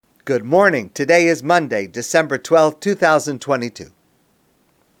Good morning. Today is Monday, December 12th, 2022.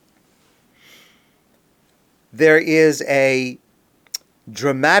 There is a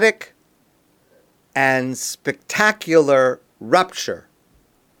dramatic and spectacular rupture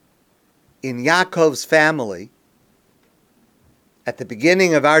in Yaakov's family at the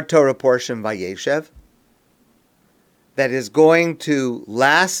beginning of our Torah portion, Vayeshev, that is going to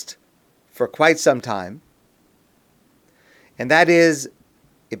last for quite some time. And that is,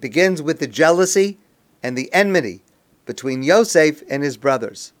 it begins with the jealousy and the enmity between Yosef and his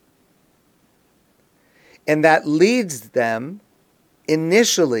brothers. And that leads them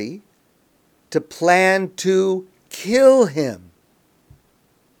initially to plan to kill him,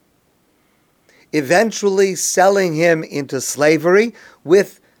 eventually selling him into slavery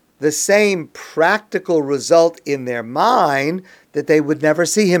with the same practical result in their mind that they would never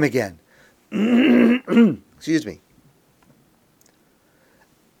see him again. Excuse me.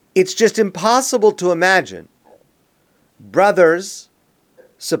 It's just impossible to imagine brothers,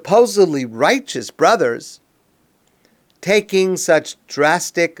 supposedly righteous brothers, taking such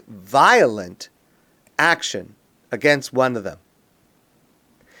drastic, violent action against one of them.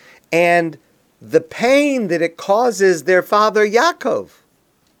 And the pain that it causes their father Yaakov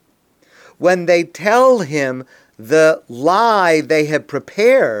when they tell him the lie they had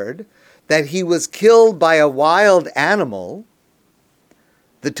prepared, that he was killed by a wild animal.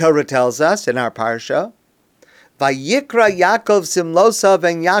 The Torah tells us in our parsha, Vayikra Yaakov Simlosav,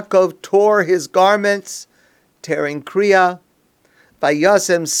 and Yaakov tore his garments, tearing kriya.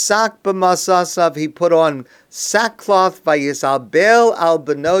 Vayasem sak b'masasav, he put on sackcloth. Vayisabel al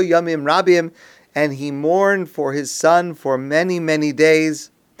beno yamim rabim, and he mourned for his son for many, many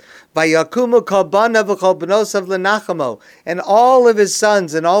days. Vayakumu kol banav v'kol benosav lenachamo, and all of his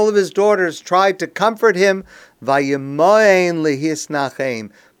sons and all of his daughters tried to comfort him. Vayemoen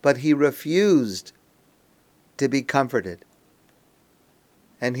lihisnachem, but he refused to be comforted.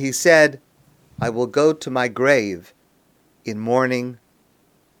 And he said, I will go to my grave in mourning.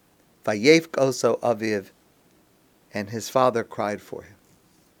 Vayefk oso aviv, and his father cried for him.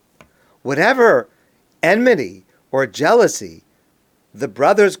 Whatever enmity or jealousy the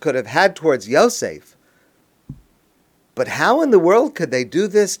brothers could have had towards Yosef, but how in the world could they do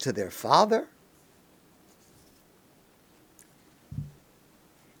this to their father?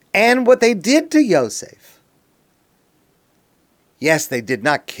 And what they did to Yosef. Yes, they did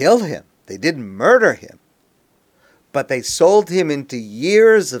not kill him. They didn't murder him. But they sold him into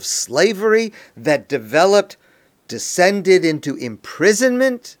years of slavery that descended into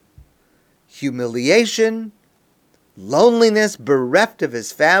imprisonment, humiliation, loneliness, bereft of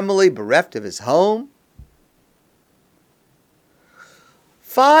his family, bereft of his home.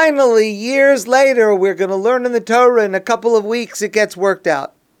 Finally, years later, we're going to learn in the Torah, in a couple of weeks, it gets worked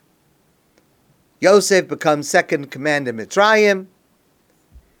out. Yosef becomes second in command in Mitzrayim.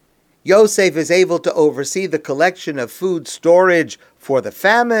 Yosef is able to oversee the collection of food storage for the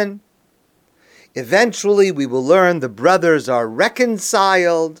famine. Eventually, we will learn the brothers are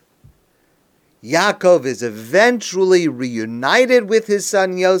reconciled. Yaakov is eventually reunited with his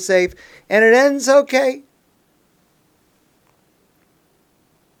son Yosef, and it ends okay.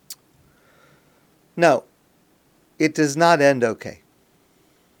 No, it does not end okay.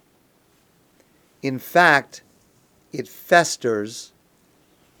 In fact, it festers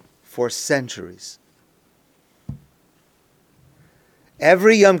for centuries.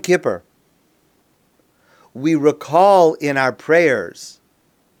 Every Yom Kippur, we recall in our prayers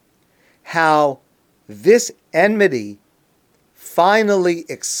how this enmity finally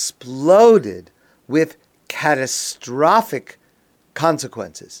exploded with catastrophic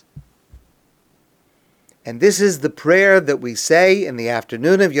consequences. And this is the prayer that we say in the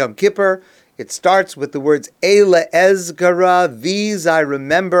afternoon of Yom Kippur. It starts with the words, Eila ezkara, these I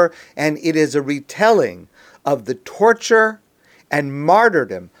remember, and it is a retelling of the torture and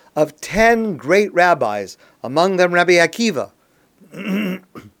martyrdom of 10 great rabbis, among them Rabbi Akiva,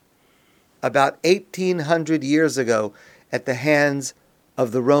 about 1,800 years ago at the hands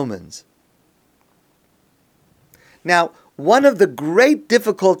of the Romans. Now, one of the great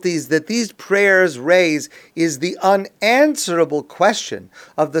difficulties that these prayers raise is the unanswerable question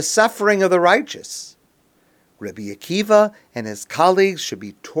of the suffering of the righteous. Rabbi Akiva and his colleagues should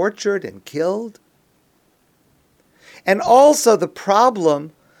be tortured and killed. And also the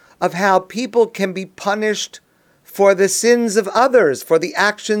problem of how people can be punished for the sins of others, for the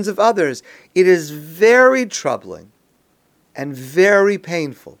actions of others. It is very troubling and very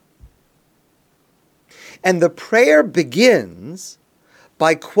painful. And the prayer begins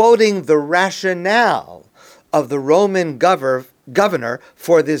by quoting the rationale of the Roman governor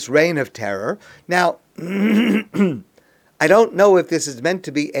for this reign of terror. Now, I don't know if this is meant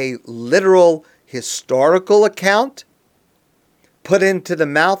to be a literal historical account put into the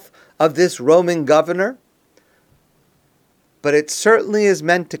mouth of this Roman governor, but it certainly is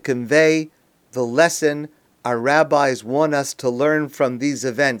meant to convey the lesson our rabbis want us to learn from these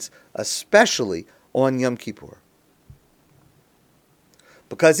events, especially on Yom Kippur.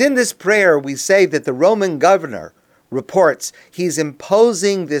 Because in this prayer we say that the Roman governor reports he's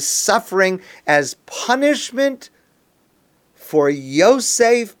imposing this suffering as punishment for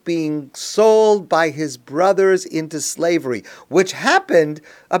Yosef being sold by his brothers into slavery, which happened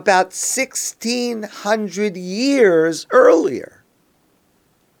about 1,600 years earlier.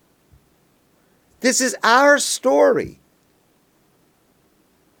 This is our story.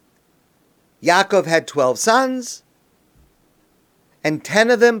 Yaakov had 12 sons, and 10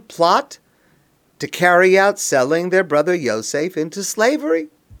 of them plot to carry out selling their brother Yosef into slavery.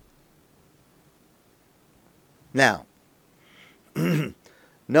 Now,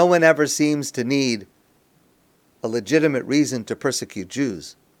 no one ever seems to need a legitimate reason to persecute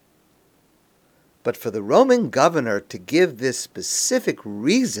Jews. But for the Roman governor to give this specific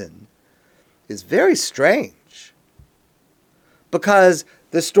reason is very strange. Because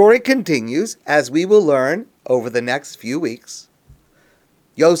the story continues, as we will learn over the next few weeks.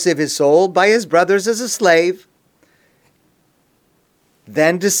 Yosef is sold by his brothers as a slave,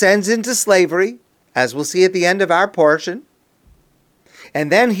 then descends into slavery, as we'll see at the end of our portion.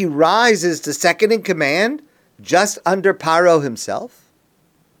 And then he rises to second in command, just under Paro himself.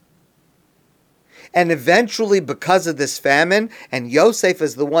 And eventually, because of this famine, and Yosef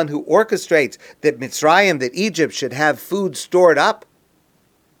is the one who orchestrates that Mitzrayim, that Egypt should have food stored up,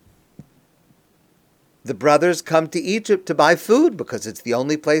 the brothers come to Egypt to buy food because it's the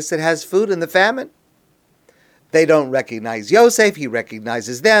only place that has food in the famine. They don't recognize Yosef, he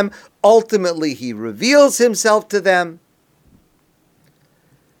recognizes them. Ultimately, he reveals himself to them.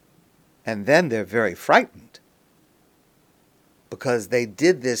 And then they're very frightened because they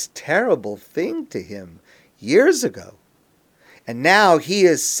did this terrible thing to him years ago. And now he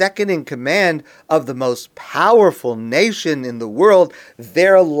is second in command of the most powerful nation in the world.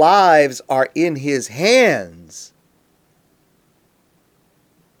 Their lives are in his hands.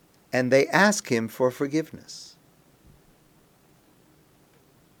 And they ask him for forgiveness.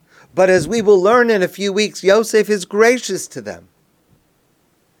 But as we will learn in a few weeks, Yosef is gracious to them.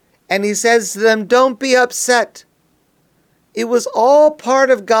 And he says to them, don't be upset. It was all part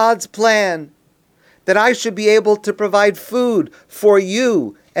of God's plan that I should be able to provide food for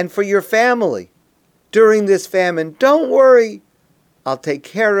you and for your family during this famine. Don't worry. I'll take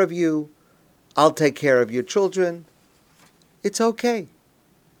care of you. I'll take care of your children. It's okay.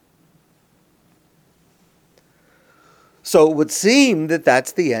 So it would seem that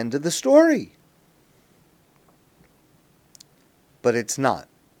that's the end of the story. But it's not.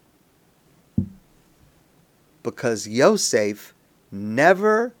 Because Yosef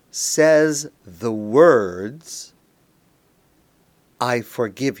never says the words, I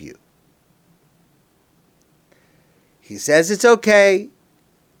forgive you. He says it's okay.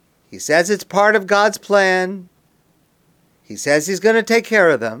 He says it's part of God's plan. He says he's going to take care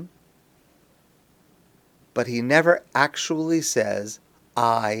of them. But he never actually says,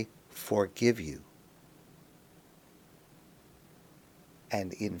 I forgive you.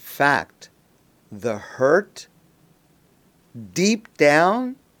 And in fact, the hurt deep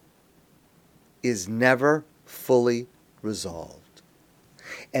down is never fully resolved.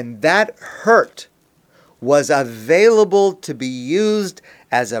 And that hurt was available to be used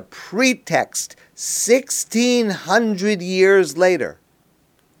as a pretext 1,600 years later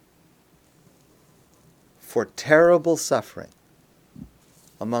for terrible suffering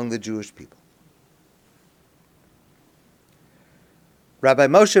among the Jewish people. Rabbi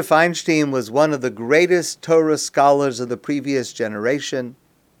Moshe Feinstein was one of the greatest Torah scholars of the previous generation,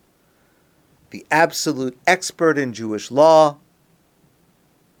 the absolute expert in Jewish law.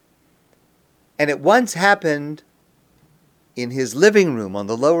 And it once happened in his living room on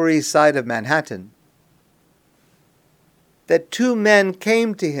the Lower East Side of Manhattan that two men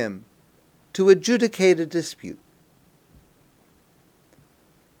came to him to adjudicate a dispute.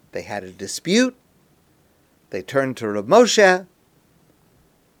 They had a dispute. They turned to Rav Moshe.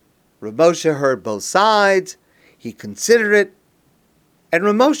 Rav Moshe heard both sides. He considered it. And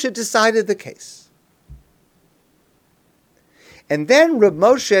Rav Moshe decided the case. And then Rav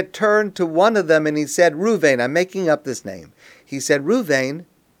Moshe turned to one of them and he said, Ruvain, I'm making up this name. He said, Ruvain,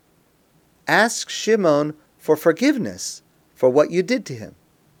 ask Shimon for forgiveness for what you did to him.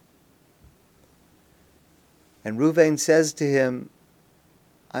 And Reuven says to him,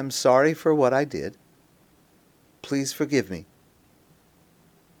 I'm sorry for what I did. Please forgive me.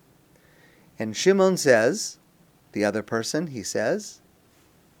 And Shimon says, the other person, he says,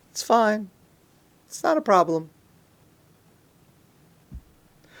 it's fine. It's not a problem.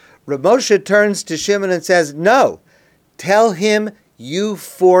 Rav Moshe turns to Shimon and says, no, tell him you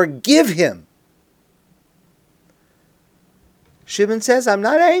forgive him. Shimon says, I'm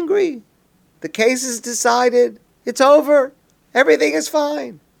not angry. The case is decided. It's over. Everything is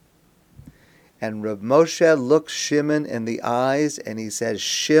fine. And Rav Moshe looks Shimon in the eyes and he says,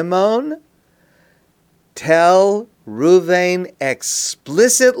 Shimon, tell Reuven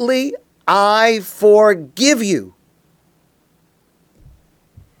explicitly, I forgive you.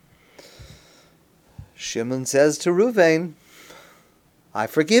 Shimon says to Reuven, I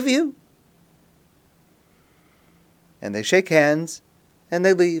forgive you. And they shake hands and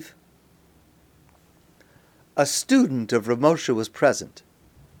they leave. A student of Rav Moshe was present.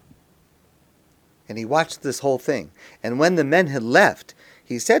 And he watched this whole thing. And when the men had left,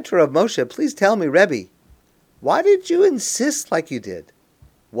 he said to Rav Moshe, please tell me, Rebbe, why did you insist like you did?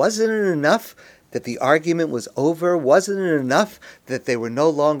 Wasn't it enough that the argument was over? Wasn't it enough that they were no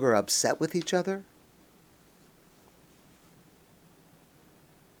longer upset with each other?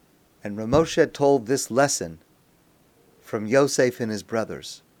 And Rav Moshe told this lesson from Yosef and his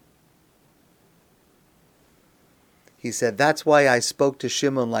brothers. He said, that's why I spoke to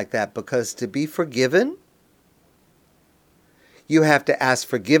Shimon like that, because to be forgiven, you have to ask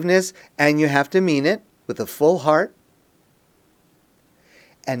forgiveness and you have to mean it with a full heart.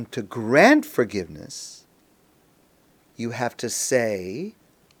 And to grant forgiveness, you have to say,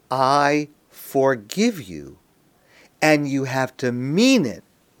 I forgive you. And you have to mean it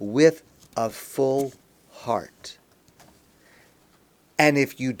with a full heart. And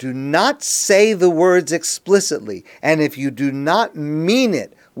if you do not say the words explicitly, and if you do not mean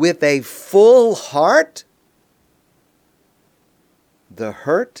it with a full heart, the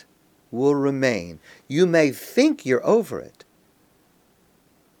hurt will remain. You may think you're over it,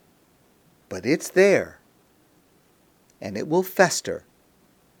 but it's there, and it will fester,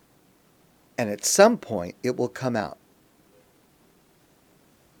 and at some point it will come out.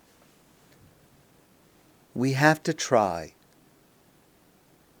 We have to try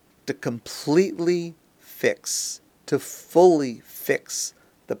to completely fix, to fully fix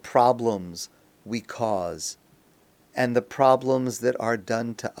the problems we cause and the problems that are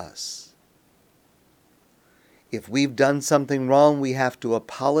done to us. If we've done something wrong, we have to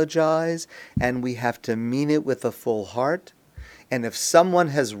apologize and we have to mean it with a full heart. And if someone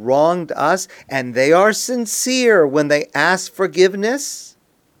has wronged us and they are sincere when they ask forgiveness,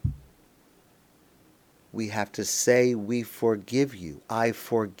 we have to say, we forgive you, I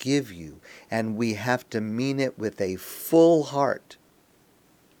forgive you, and we have to mean it with a full heart.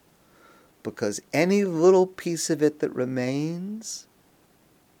 Because any little piece of it that remains,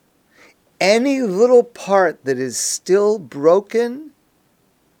 any little part that is still broken,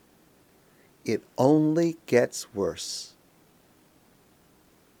 it only gets worse.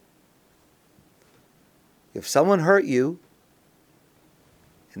 If someone hurt you,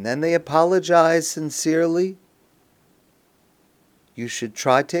 and then they apologize sincerely, you should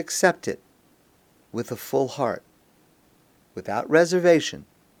try to accept it with a full heart, without reservation,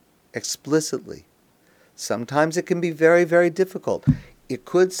 explicitly. Sometimes it can be very, very difficult. It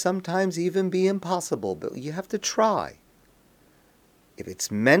could sometimes even be impossible, but you have to try. If it's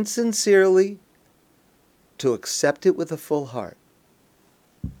meant sincerely, to accept it with a full heart.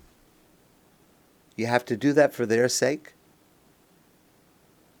 You have to do that for their sake.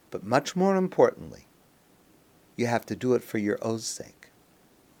 But much more importantly, you have to do it for your own sake.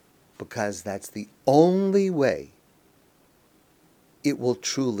 Because that's the only way it will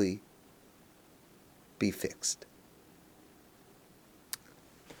truly be fixed.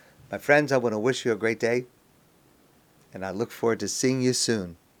 My friends, I want to wish you a great day, and I look forward to seeing you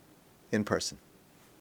soon in person.